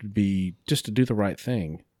just to do the right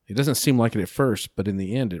thing. It doesn't seem like it at first, but in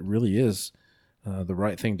the end, it really is the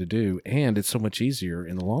right thing to do, and it's so much easier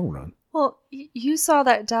in the long run. Well, you saw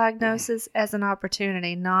that diagnosis as an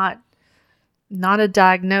opportunity, not a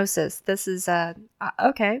diagnosis. This is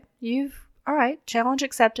okay. All right. Challenge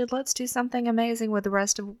accepted. Let's do something amazing with the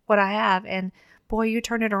rest of what I have. And boy, you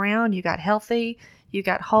turned it around. You got healthy. You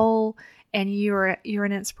got whole, and you're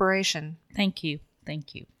an inspiration. Thank you.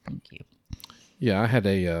 Yeah, I had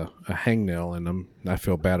a hangnail, and I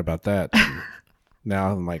feel bad about that.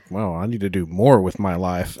 Now I'm like, well, I need to do more with my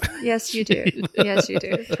life. Yes, you do. Yes, you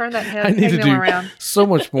do. Turn that I need to do around. so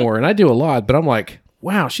much more, and I do a lot. But I'm like,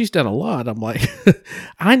 wow, she's done a lot. I'm like,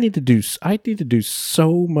 I need to do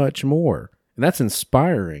so much more, and that's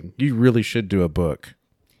inspiring. You really should do a book.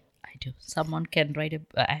 I do. Someone can write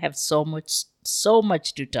I have so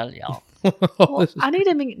much to tell y'all. Well, I need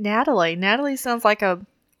to meet Natalie. Natalie sounds like a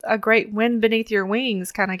great wind beneath your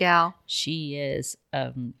wings kind of gal. She is.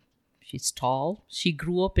 She's tall. She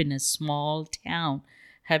grew up in a small town.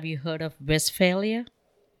 Have you heard of Westphalia?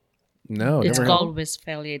 No, it's called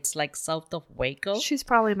Westphalia. It's like south of Waco. She's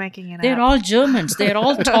probably making it They're up. all Germans. They're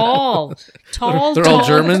all tall. They're all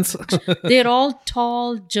Germans? They're all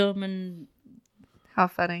tall German. How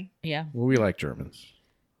funny. Yeah. Well, we like Germans.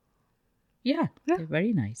 Yeah. They're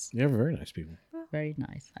very nice. You're very nice people. Very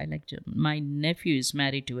nice. I like German. My nephew is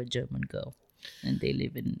married to a German girl, and they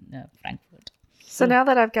live in Frankfurt. So now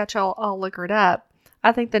that I've got y'all all liquored up,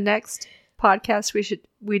 I think the next podcast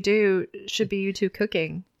we do should be you two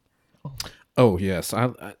cooking. Oh yes,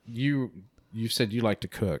 you said you like to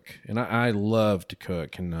cook, and I love to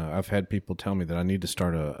cook, and I've had people tell me that I need to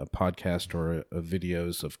start a podcast or a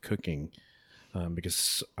videos of cooking,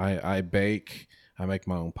 because I bake, I make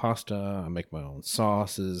my own pasta, I make my own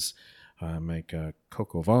sauces, I make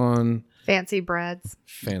coq au vin, fancy breads,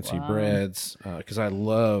 because I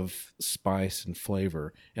love spice and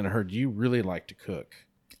flavor, and I heard you really like to cook.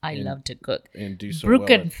 I love to cook and do so Brooke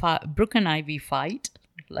well. Brooke and I, we fight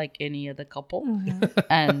like any other couple,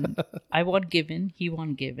 and I won't give in, he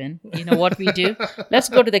won't give in. You know what we do? Let's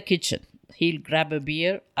go to the kitchen. He'll grab a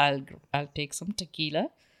beer. I'll take some tequila.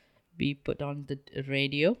 We put on the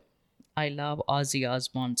radio. I love Ozzy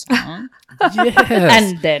Osbourne's song. Yes.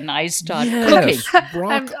 And then I start cooking.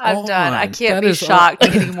 I'm done. I can't be shocked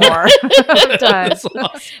anymore. I'm done.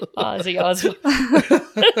 Ozzy Osbourne.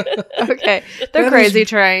 Okay. The Crazy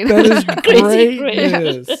Train. That is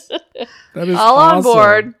greatness. That is all awesome. on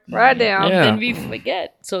board. Right down. Yeah. Then we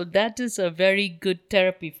forget. So that is a very good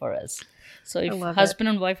therapy for us. So if husband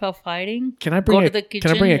and wife are fighting, can I bring go to the kitchen.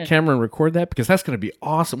 Can I bring a camera and record that? Because that's going to be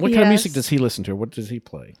awesome. What kind of music does he listen to? What does he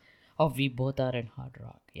play? Oh, we both are in hard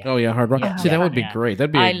rock. Yeah. Oh, yeah, hard rock. Yeah. See, that would be great.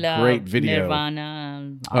 That'd be a great video.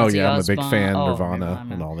 Nirvana. Oh, yeah, I'm a big Osbourne. fan. Nirvana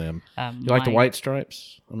and all them. You like the White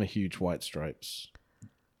Stripes? I'm a huge White Stripes.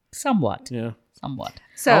 Somewhat. Yeah. Somewhat.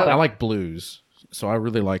 So I like blues. So I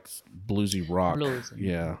really like bluesy rock. Blues.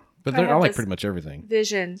 Yeah. But I like pretty much everything.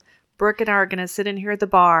 Vision. Brooke and I are going to sit in here at the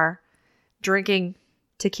bar drinking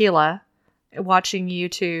tequila and watching you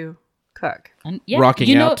two cook. And,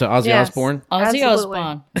 rocking out to Ozzy Osbourne? Ozzy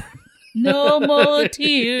Osbourne. No more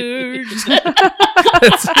tears.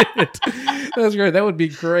 That's it. That's great. That would be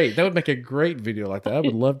great. That would make a great video like that. I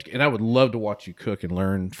would love to, and I would love to watch you cook and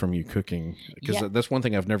learn from you cooking, because that's one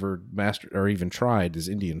thing I've never mastered or even tried is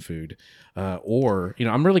Indian food. Or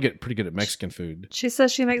I'm really pretty good at Mexican food. She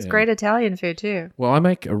says she makes great Italian food too. Well, I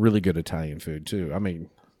make a really good Italian food too. I mean,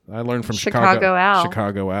 I learned from Chicago Al.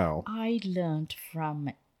 Chicago Al. I learned from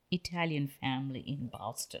Italian family in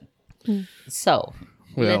Boston. So.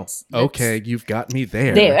 Well, let's okay, you've got me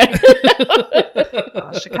there.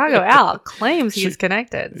 Chicago Al claims he's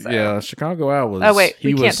connected. So. Yeah, Chicago Al was. Oh wait,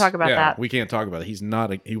 we can't talk about that. We can't talk about it. He was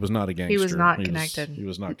not a gangster. He was not connected. He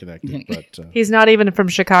was not connected. But he's not even from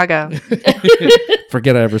Chicago.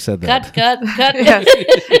 Forget I ever said that. Cut. Yes.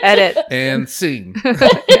 Edit and scene.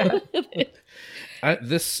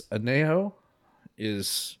 This añejo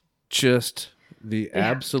is just.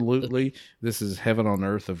 This is heaven on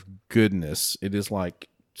earth of goodness. It is like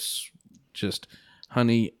just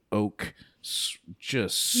honey oak,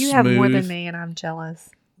 just you smooth. have more than me, and I'm jealous.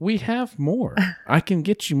 We have more. I can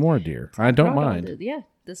get you more, dear. I don't mind. Yeah,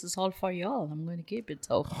 this is all for y'all. I'm going to keep it.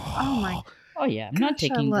 So. Oh my. Oh yeah, I'm not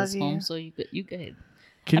taking this home. So you go ahead.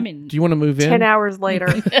 Do you want to move in? 10 hours later,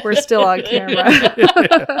 we're still on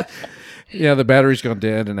camera. Yeah, the battery's gone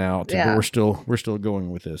dead and out, Yeah. but we're still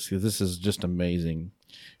going with this because this is just amazing.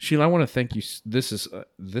 Sheila, I want to thank you. This is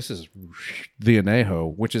the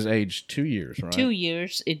añejo, which is aged 2 years, right? 2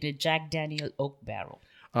 years in the Jack Daniel oak barrel.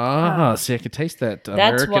 See, I could taste that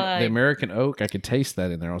the American oak. I could taste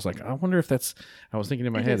that in there. I was like, I wonder if that's. I was thinking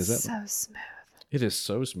in my head, is that so smooth? It is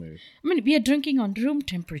so smooth. I mean, we are drinking on room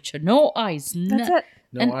temperature, no ice. That's it.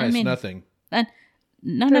 No ice, nothing. And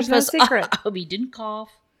none There's of no us, secret. We didn't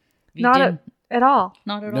cough. We Not didn't, at all.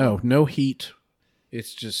 not at all. No heat.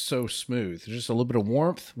 It's just so smooth. There's just a little bit of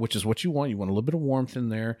warmth, which is what you want. You want a little bit of warmth in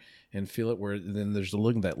there and feel it where then there's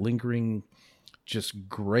that lingering just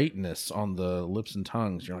greatness on the lips and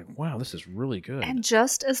tongues. You're like, wow, this is really good. And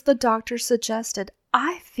just as the doctor suggested,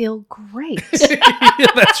 I feel great. Yeah,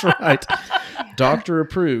 that's right. Doctor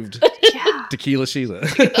approved. Yeah. Tequila Sheela.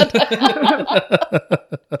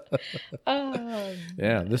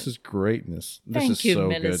 Yeah, this is greatness. This Thank is you, so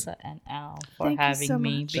Melissa good. and Al, for Thank you having so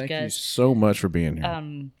me. much. Thank you Because so much for being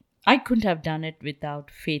here. I couldn't have done it without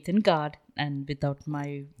faith in God and without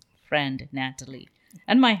my friend Natalie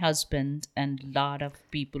and my husband and a lot of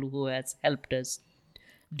people who has helped us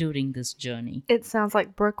during this journey. It sounds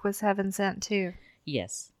like Brooke was heaven sent too.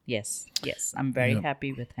 Yes. I'm very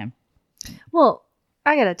happy with him. Well,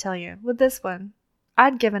 I gotta tell you, with this one,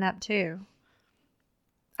 I'd given up too.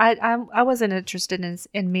 I wasn't interested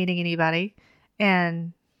in meeting anybody,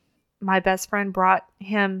 and my best friend brought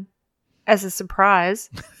him as a surprise.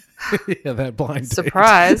 Yeah, that blind date.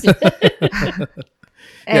 Surprise.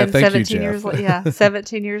 And thank you, 17 years Jeff.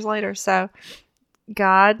 17 years later. So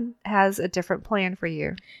God has a different plan for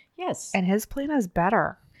you. Yes. And his plan is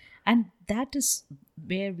better. And that is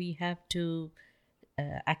where we have to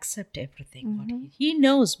accept everything. What he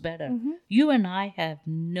knows better. You and I have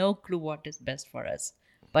no clue what is best for us,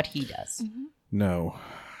 but he does. No,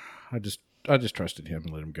 I just trusted him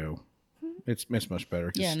and let him go. It's much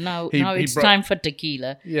better. Yeah, now it's time for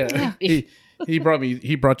tequila. Yeah, he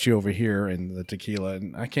brought you over here and the tequila,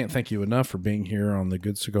 and I can't thank you enough for being here on the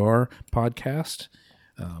Good Cigar podcast.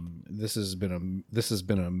 This has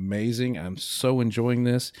been amazing. I'm so enjoying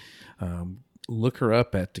this. Look her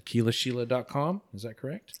up at tequilasheela.com. Is that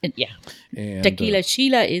correct? Yeah. And Tequila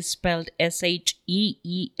Sheela is spelled Sheela.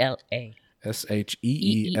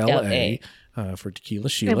 Sheela for Tequila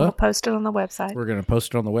And we'll Sheela. post it on the website. We're going to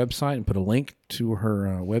post it on the website and put a link to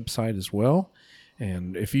her website as well.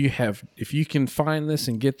 And if you can find this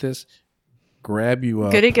and get this, grab you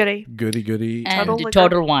up. Goody. And Total the liquor.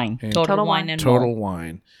 Total Wine. And Total Wine and Total more.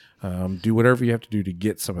 Wine. Do whatever you have to do to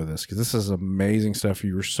get some of this, because this is amazing stuff.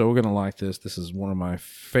 You are so going to like this. This is one of my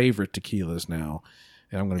favorite tequilas now.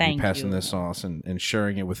 And I'm going to be passing this off and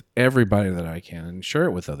sharing it with everybody that I can and share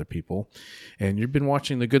it with other people. And you've been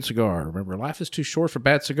watching The Good Cigar. Remember, life is too short for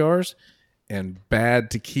bad cigars and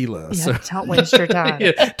bad tequila. Yeah, So don't waste your time.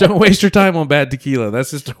 yeah, don't waste your time on bad tequila.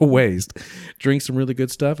 That's just a waste. Drink some really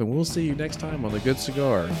good stuff, and we'll see you next time on The Good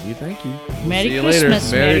Cigar. We thank you. Merry See you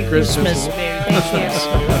Christmas. later. Merry Christmas. Merry Christmas.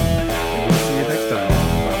 Thank you.